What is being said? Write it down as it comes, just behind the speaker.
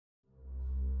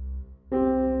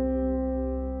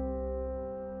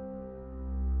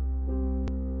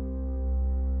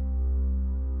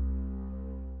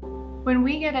When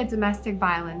we get a domestic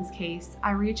violence case,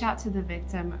 I reach out to the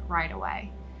victim right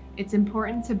away. It's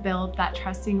important to build that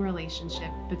trusting relationship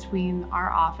between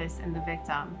our office and the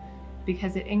victim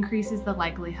because it increases the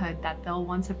likelihood that they'll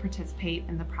want to participate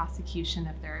in the prosecution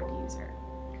of their abuser.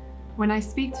 When I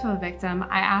speak to a victim,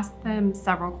 I ask them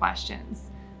several questions.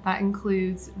 That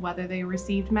includes whether they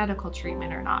received medical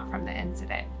treatment or not from the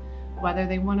incident, whether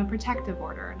they want a protective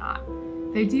order or not.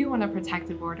 If they do want a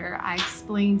protective order, I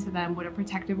explain to them what a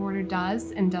protective order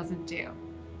does and doesn't do.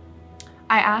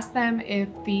 I ask them if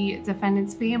the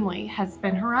defendant's family has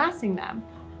been harassing them.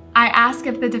 I ask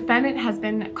if the defendant has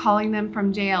been calling them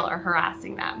from jail or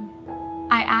harassing them.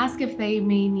 I ask if they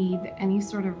may need any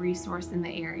sort of resource in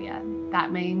the area.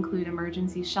 That may include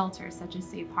emergency shelters such as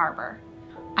Safe Harbor.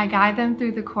 I guide them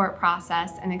through the court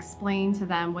process and explain to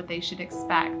them what they should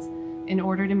expect in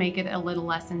order to make it a little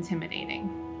less intimidating.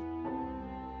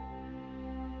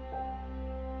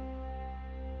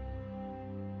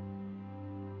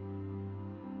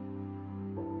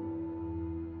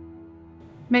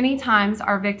 Many times,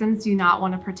 our victims do not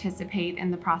want to participate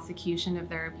in the prosecution of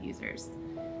their abusers.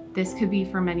 This could be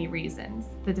for many reasons.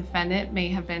 The defendant may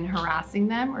have been harassing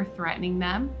them or threatening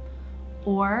them,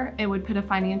 or it would put a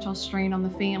financial strain on the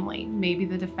family. Maybe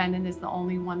the defendant is the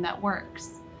only one that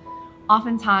works.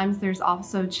 Oftentimes, there's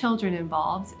also children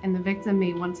involved, and the victim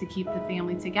may want to keep the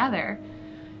family together.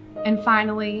 And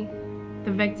finally,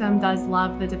 the victim does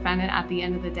love the defendant at the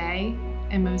end of the day,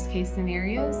 in most case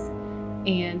scenarios,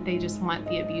 and they just want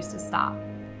the abuse to stop.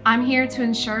 I'm here to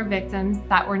ensure victims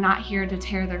that we're not here to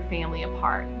tear their family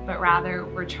apart, but rather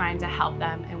we're trying to help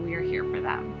them and we are here for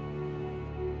them.